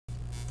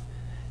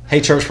Hey,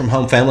 Church from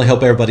Home family,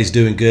 hope everybody's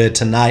doing good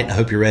tonight. I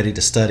hope you're ready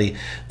to study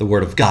the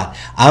Word of God.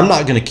 I'm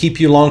not going to keep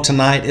you long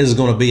tonight. It is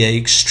going to be an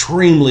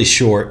extremely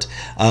short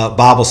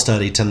Bible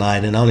study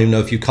tonight, and I don't even know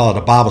if you call it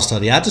a Bible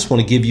study. I just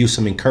want to give you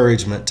some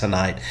encouragement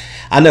tonight.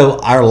 I know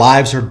our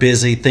lives are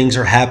busy. Things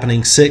are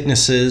happening,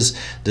 sicknesses,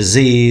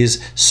 disease,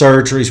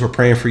 surgeries. We're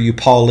praying for you,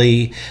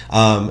 Paulie.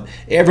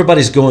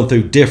 Everybody's going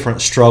through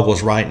different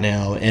struggles right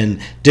now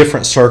and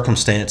different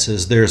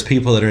circumstances. There's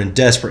people that are in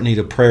desperate need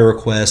of prayer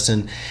requests,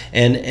 and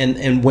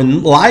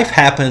when life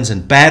happens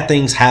and bad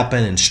things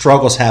happen and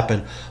struggles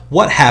happen,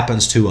 what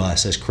happens to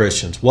us as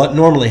Christians? What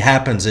normally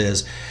happens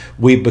is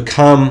we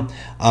become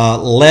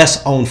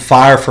less on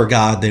fire for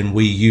God than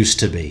we used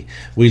to be.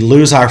 We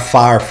lose our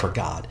fire for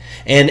God.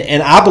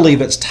 And I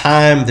believe it's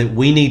time that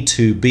we need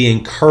to be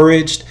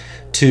encouraged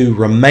to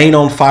remain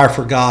on fire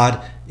for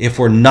God. If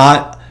we're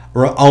not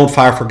on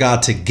fire for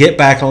God, to get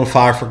back on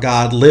fire for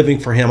God, living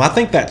for Him. I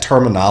think that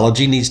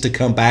terminology needs to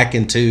come back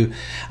into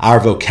our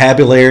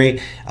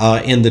vocabulary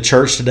in the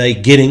church today,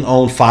 getting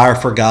on fire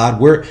for God.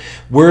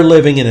 We're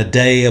living in a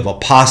day of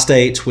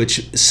apostates,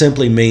 which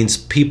simply means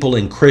people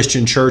in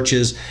Christian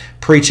churches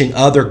preaching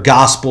other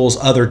gospels,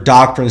 other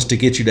doctrines to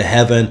get you to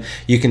heaven.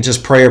 You can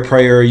just pray a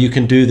prayer, you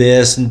can do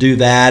this and do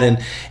that,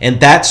 and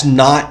that's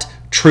not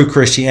true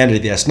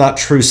Christianity. That's not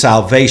true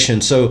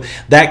salvation. So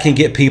that can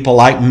get people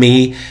like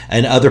me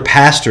and other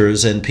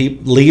pastors and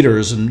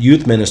leaders and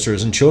youth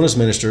ministers and children's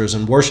ministers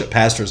and worship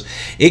pastors.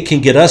 It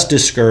can get us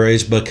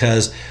discouraged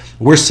because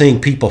we're seeing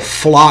people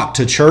flock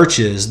to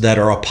churches that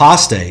are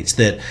apostates,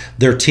 that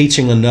they're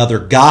teaching another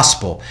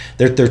gospel,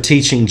 that they're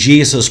teaching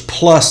Jesus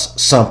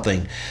plus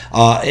something.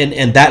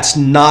 And that's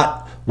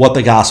not what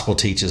the gospel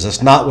teaches.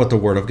 That's not what the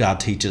Word of God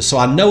teaches. So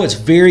I know it's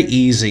very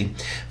easy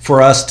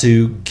for us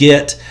to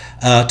get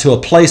to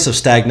a place of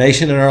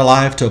stagnation in our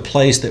life, to a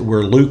place that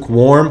we're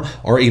lukewarm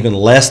or even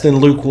less than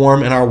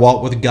lukewarm in our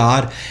walk with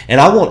God. And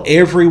I want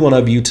every one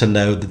of you to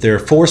know that there are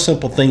 4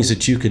 simple things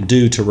that you can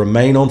do to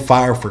remain on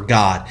fire for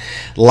God.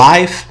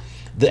 Life,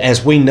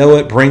 as we know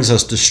it, brings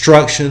us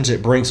destructions,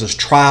 it brings us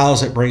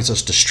trials, it brings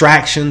us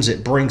distractions,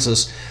 it brings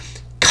us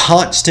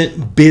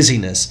constant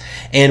busyness.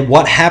 And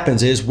what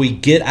happens is we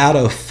get out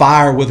of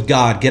fire with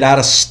God, get out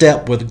of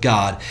step with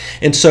God.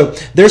 And so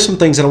there's some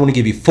things that I want to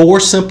give you. 4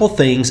 simple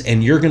things,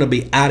 and you're going to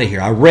be out of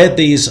here. I read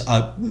these,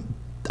 I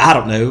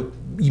don't know,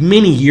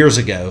 many years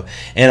ago,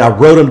 and I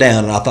wrote them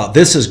down, and I thought,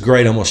 this is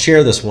great. I'm going to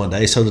share this one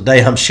day. So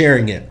today I'm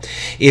sharing it.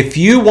 If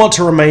you want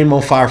to remain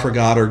on fire for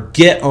God or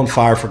get on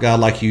fire for God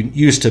like you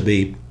used to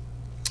be,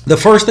 the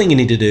first thing you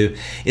need to do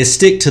is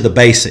stick to the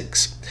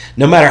basics.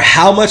 No matter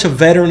how much a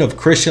veteran of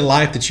Christian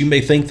life that you may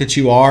think that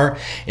you are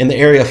in the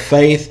area of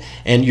faith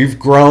and you've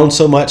grown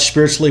so much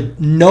spiritually,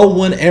 no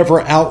one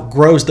ever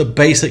outgrows the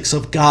basics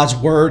of God's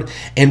Word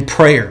and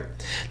prayer.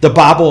 The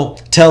Bible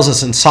tells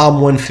us in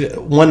Psalm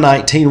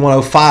 119,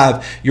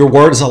 105, your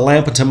word is a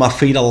lamp unto my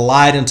feet, a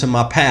light unto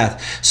my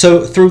path.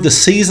 So through the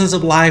seasons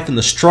of life and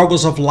the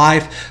struggles of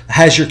life,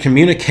 has your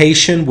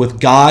communication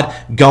with God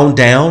gone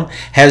down?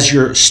 Has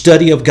your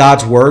study of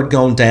God's Word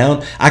gone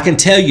down? I can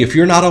tell you, if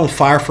you're not on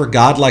fire for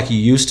God like you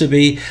used to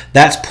be,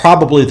 that's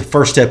probably the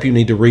first step you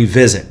need to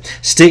revisit.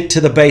 Stick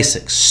to the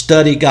basics.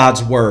 Study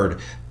God's Word.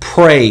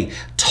 Pray,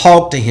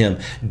 talk to Him,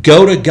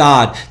 go to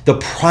God. The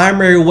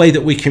primary way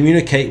that we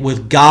communicate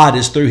with God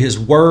is through His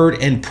Word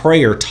and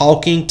prayer,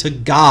 talking to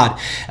God,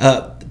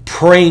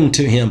 praying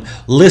to Him,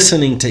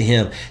 listening to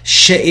Him.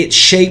 It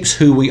shapes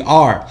who we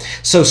are.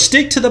 So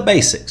stick to the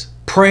basics,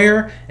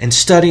 prayer and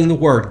studying the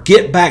Word.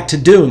 Get back to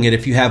doing it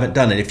if you haven't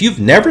done it. If you've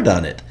never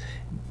done it,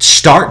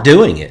 start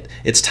doing it.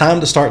 It's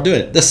time to start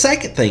doing it. The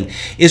second thing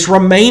is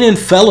remain in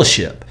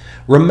fellowship.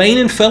 Remain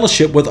in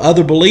fellowship with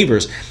other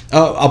believers.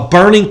 A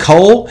burning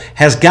coal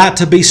has got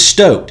to be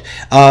stoked.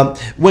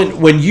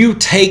 When you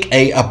take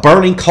a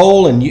burning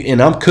coal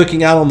and I'm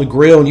cooking out on the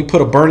grill and you put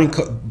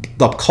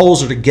the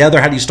coals are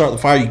together, how do you start the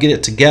fire? You get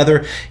it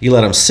together, you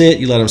let them sit,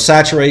 you let them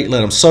saturate, you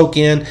let them soak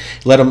in, you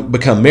let them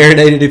become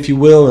marinated, if you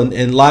will,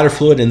 in lighter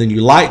fluid, and then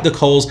you light the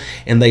coals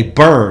and they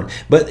burn.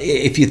 But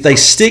if they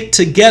stick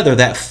together,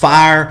 that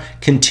fire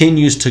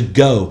continues to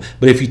go.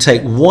 But if you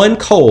take one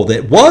coal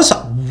that was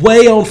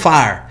way on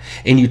fire,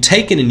 and you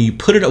take it and you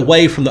put it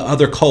away from the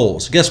other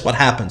coals, guess what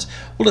happens?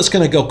 Well, it's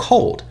going to go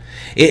cold.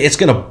 It's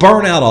going to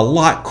burn out a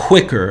lot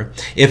quicker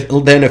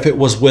than if it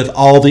was with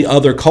all the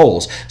other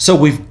coals. So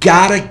we've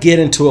got to get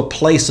into a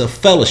place of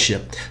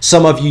fellowship.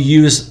 Some of you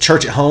use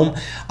church at home,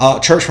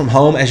 church from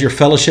home as your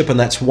fellowship, and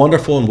that's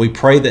wonderful. And we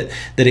pray that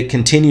it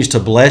continues to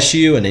bless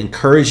you and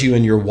encourage you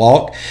in your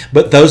walk.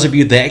 But those of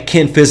you that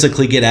can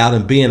physically get out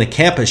and be in a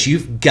campus,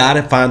 you've got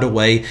to find a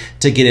way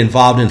to get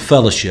involved in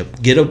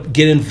fellowship. Get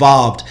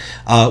involved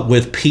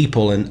with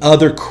people and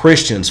other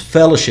Christians,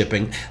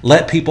 fellowshipping.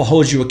 Let people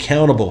hold you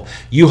accountable.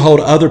 You hold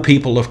other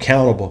people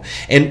accountable.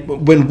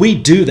 And when we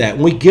do that,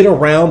 when we get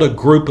around a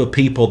group of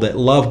people that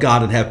love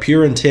God and have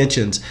pure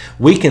intentions,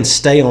 we can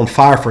stay on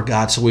fire for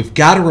God. So we've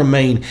got to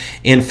remain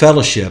in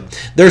fellowship.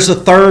 There's a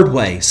third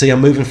way. See,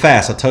 I'm moving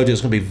fast. I told you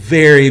it's going to be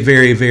very,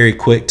 very, very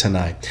quick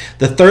tonight.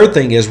 The third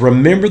thing is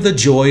remember the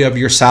joy of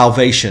your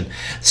salvation.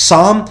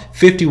 Psalm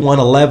 51,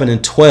 11,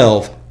 and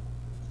 12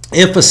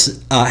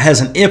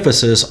 has an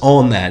emphasis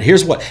on that.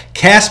 Here's what: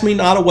 cast me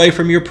not away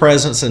from your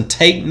presence, and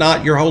take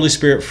not your Holy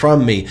Spirit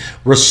from me.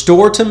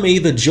 Restore to me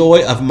the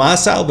joy of my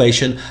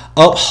salvation.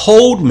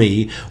 Uphold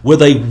me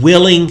with a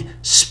willing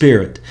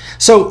spirit.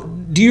 So,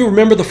 do you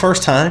remember the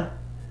first time?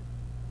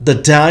 The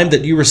time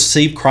that you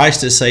received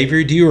Christ as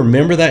Savior? Do you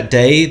remember that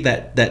day,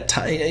 that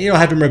time? You don't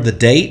have to remember the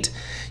date.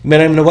 You may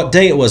not even know what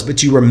day it was,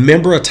 but you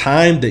remember a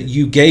time that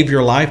you gave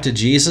your life to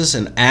Jesus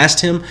and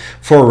asked Him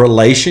for a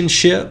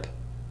relationship?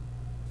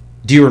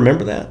 Do you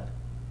remember that?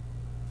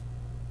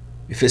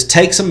 If it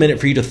takes a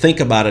minute for you to think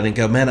about it and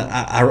go, man,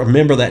 I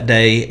remember that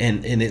day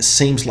and it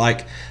seems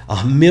like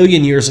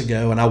 1,000,000 years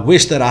ago and I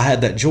wish that I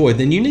had that joy,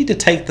 then you need to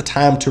take the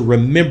time to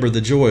remember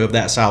the joy of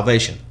that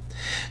salvation.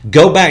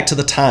 Go back to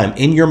the time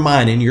in your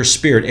mind, in your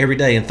spirit every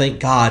day and thank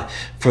God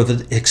for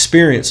the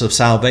experience of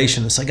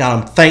salvation and say, God,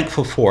 I'm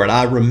thankful for it.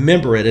 I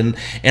remember it and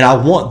I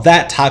want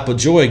that type of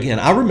joy again.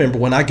 I remember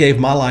when I gave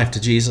my life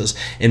to Jesus,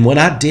 and when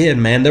I did,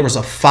 man, there was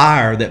a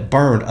fire that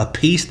burned, a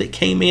peace that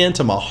came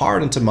into my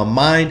heart and to my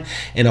mind,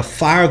 and a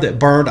fire that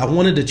burned. I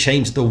wanted to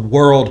change the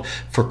world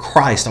for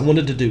Christ. I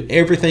wanted to do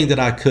everything that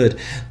I could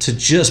to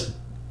just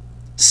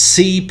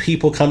see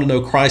people come to know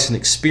Christ and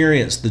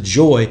experience the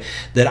joy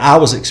that I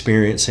was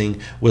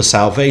experiencing with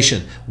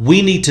salvation.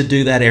 We need to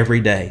do that every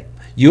day.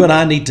 You and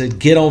I need to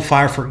get on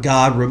fire for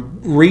God,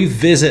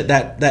 revisit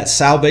that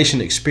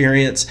salvation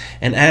experience,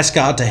 and ask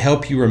God to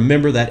help you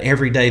remember that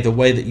every day, the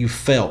way that you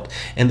felt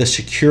and the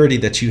security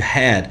that you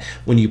had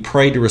when you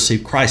prayed to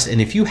receive Christ.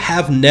 And if you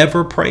have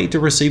never prayed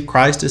to receive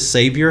Christ as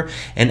Savior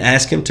and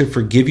ask Him to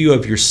forgive you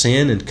of your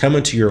sin and come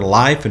into your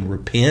life and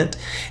repent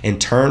and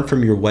turn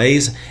from your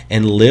ways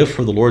and live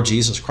for the Lord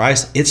Jesus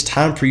Christ, it's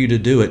time for you to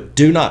do it.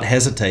 Do not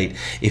hesitate.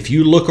 If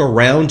you look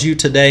around you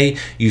today,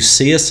 you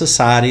see a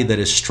society that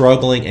is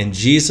struggling, and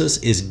Jesus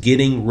is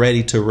getting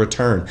ready to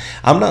return.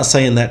 I'm not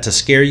saying that to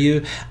scare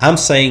you. I'm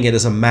saying it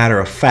as a matter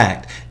of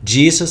fact.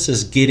 Jesus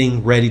is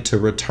getting ready to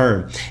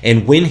return.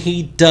 And when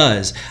He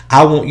does,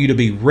 I want you to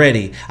be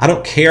ready. I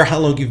don't care how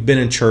long you've been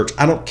in church.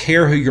 I don't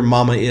care who your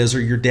mama is or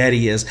your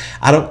daddy is.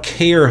 I don't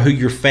care who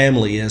your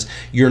family is.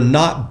 You're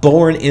not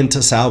born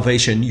into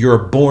salvation. You're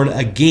born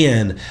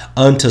again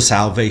unto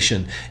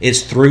salvation.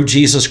 It's through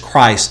Jesus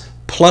Christ.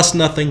 Plus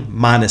nothing,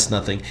 minus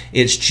nothing.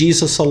 It's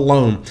Jesus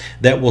alone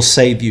that will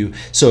save you.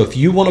 So if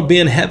you want to be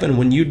in heaven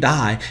when you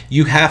die,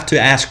 you have to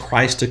ask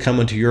Christ to come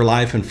into your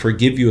life and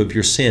forgive you of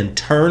your sin.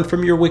 Turn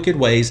from your wicked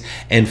ways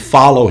and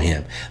follow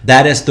Him.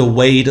 That is the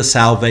way to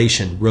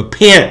salvation.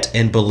 Repent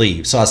and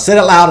believe. So I said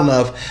it loud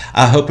enough.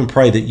 I hope and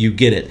pray that you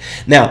get it.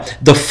 Now,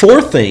 the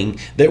fourth thing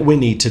that we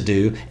need to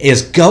do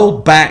is go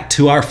back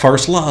to our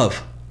first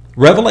love.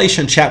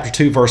 Revelation chapter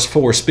 2 verse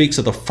 4 speaks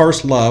of the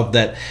first love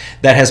that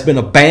has been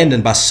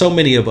abandoned by so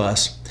many of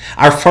us.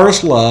 Our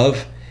first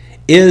love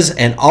is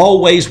and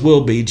always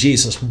will be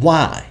Jesus.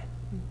 Why?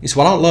 You say,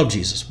 well, I don't love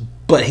Jesus,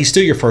 but He's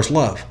still your first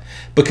love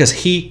because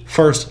He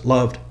first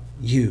loved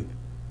you.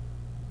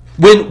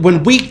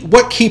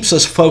 What keeps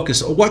us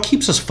focused? What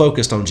keeps us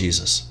focused on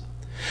Jesus?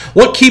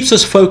 What keeps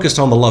us focused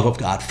on the love of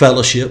God?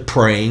 Fellowship,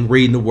 praying,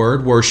 reading the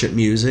Word, worship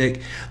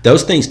music.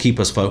 Those things keep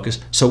us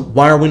focused. So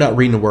why are we not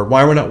reading the Word?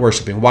 Why are we not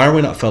worshiping? Why are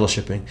we not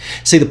fellowshipping?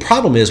 See, the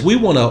problem is we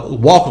want to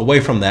walk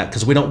away from that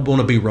because we don't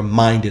want to be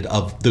reminded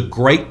of the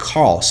great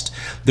cost,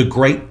 the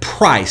great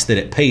price that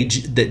it paid,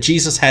 that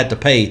Jesus had to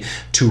pay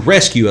to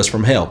rescue us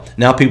from hell.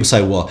 Now people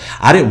say, well,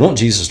 I didn't want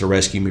Jesus to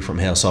rescue me from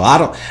hell, so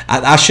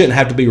I shouldn't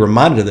have to be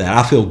reminded of that.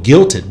 I feel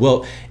guilted.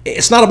 Well,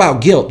 it's not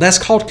about guilt. That's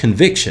called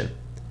conviction.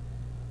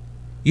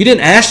 You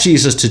didn't ask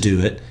Jesus to do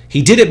it.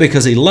 He did it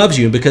because He loves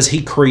you and because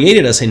He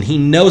created us and He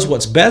knows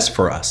what's best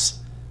for us.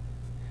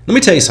 Let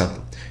me tell you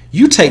something.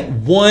 You take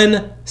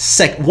 1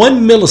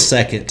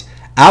 millisecond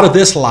out of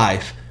this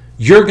life,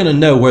 you're going to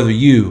know whether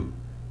you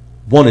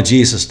wanted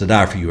Jesus to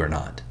die for you or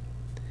not.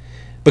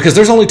 Because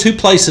there's only two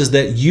places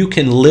that you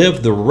can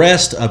live the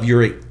rest of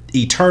your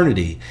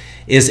eternity,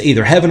 is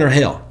either heaven or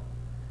hell.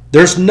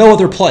 There's no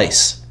other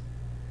place.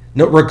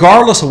 No,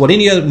 regardless of what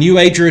any other New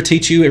Ager will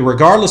teach you, and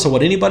regardless of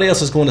what anybody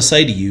else is going to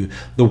say to you,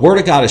 the Word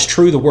of God is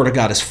true. The Word of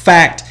God is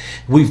fact.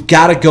 We've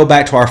got to go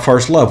back to our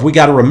first love. We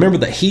got to remember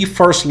that He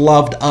first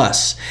loved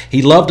us.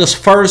 He loved us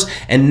first,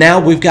 and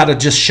now we've got to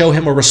just show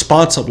Him a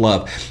response of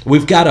love.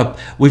 We've got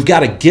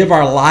to give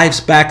our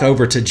lives back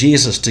over to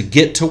Jesus to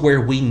get to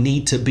where we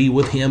need to be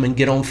with Him and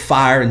get on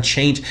fire and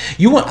change.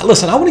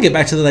 Listen, I want to get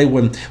back to the day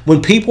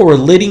when people were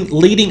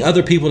leading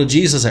other people to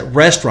Jesus at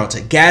restaurants,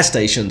 at gas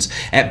stations,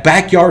 at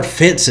backyard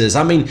fences, businesses.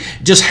 I mean,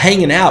 just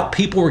hanging out.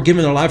 People were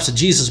giving their lives to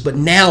Jesus, but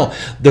now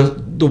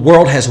the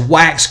world has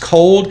waxed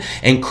cold,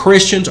 and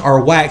Christians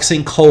are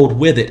waxing cold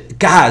with it.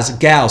 Guys,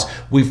 gals,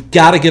 we've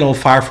got to get on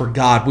fire for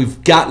God.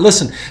 We've got,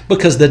 listen,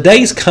 because the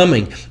day's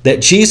coming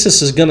that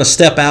Jesus is going to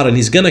step out and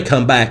he's going to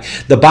come back.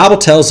 The Bible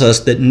tells us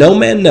that no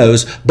man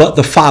knows but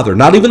the Father.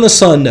 Not even the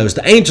Son knows.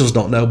 The angels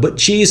don't know, but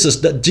Jesus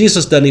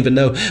doesn't even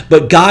know,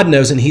 but God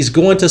knows, and he's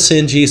going to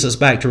send Jesus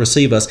back to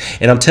receive us.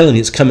 And I'm telling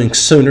you, it's coming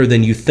sooner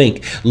than you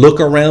think. Look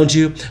around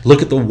you.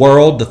 Look at the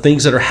world, the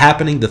things that are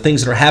happening,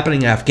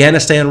 in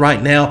Afghanistan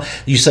right now.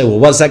 You say, well,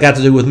 what's that got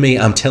to do with me?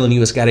 I'm telling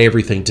you, it's got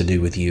everything to do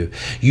with you.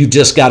 You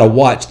just got to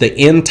watch. The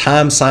end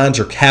time signs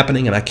are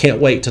happening, and I can't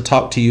wait to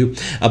talk to you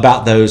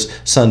about those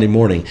Sunday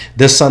morning.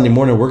 This Sunday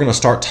morning, we're going to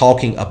start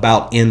talking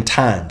about end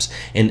times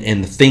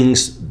and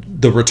things,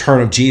 the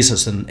return of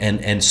Jesus.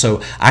 And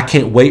so I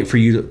can't wait for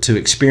you to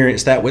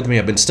experience that with me.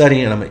 I've been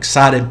studying, and I'm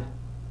excited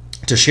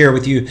to share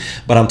with you.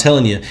 But I'm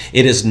telling you,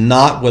 it is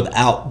not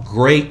without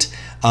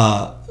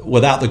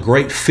the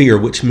great fear,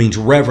 which means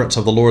reverence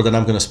of the Lord, that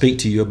I'm going to speak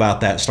to you about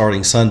that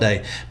starting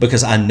Sunday,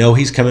 because I know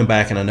he's coming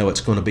back, and I know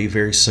it's going to be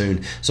very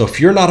soon. So if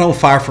you're not on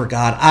fire for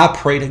God, I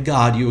pray to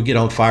God you would get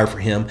on fire for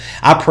him.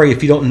 I pray,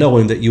 if you don't know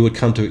him, that you would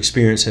come to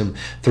experience him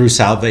through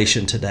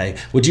salvation today.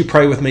 Would you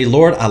pray with me?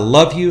 Lord, I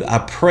love you. I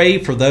pray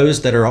for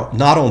those that are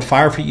not on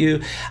fire for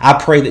you. I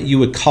pray that you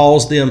would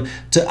cause them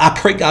to, I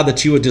pray, God,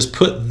 that you would just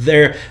put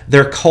their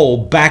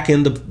coal back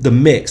in the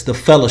mix, the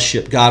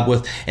fellowship,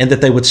 God, and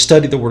that they would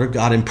study the Word of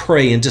God and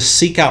pray and just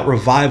seek out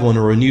revival and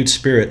a renewed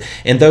spirit.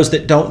 And those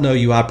that don't know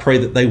you, I pray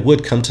that they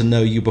would come to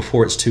know you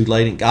before it's too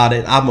late. And God,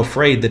 I'm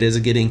afraid that it's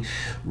getting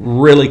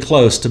really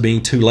close to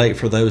being too late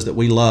for those that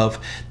we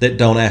love that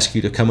don't ask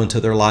you to come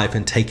into their life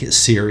and take it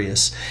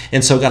serious.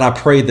 And so, God, I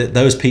pray that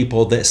those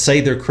people that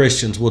say they're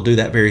Christians will do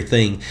that very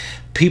thing.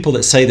 People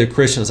that say they're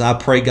Christians, I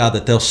pray, God,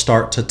 that they'll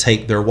start to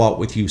take their walk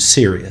with you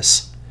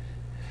serious,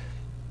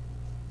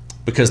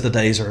 because the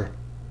days are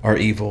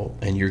evil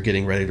and you're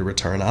getting ready to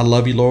return. I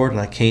love you, Lord,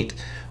 and I can't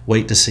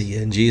wait to see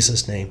you. In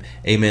Jesus' name,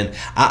 amen.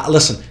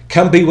 Listen,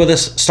 come be with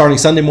us starting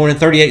Sunday morning,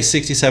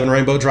 3867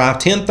 Rainbow Drive.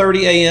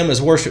 10:30 a.m.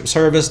 is worship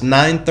service.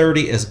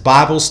 9:30 is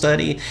Bible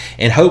study.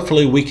 And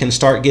hopefully we can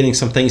start getting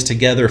some things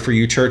together for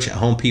you church at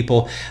home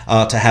people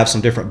to have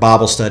some different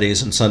Bible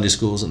studies and Sunday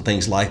schools and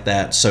things like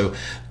that. So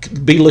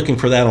be looking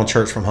for that on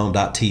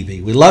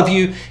churchfromhome.tv. We love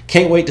you.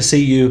 Can't wait to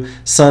see you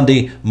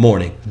Sunday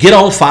morning. Get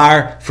on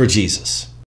fire for Jesus.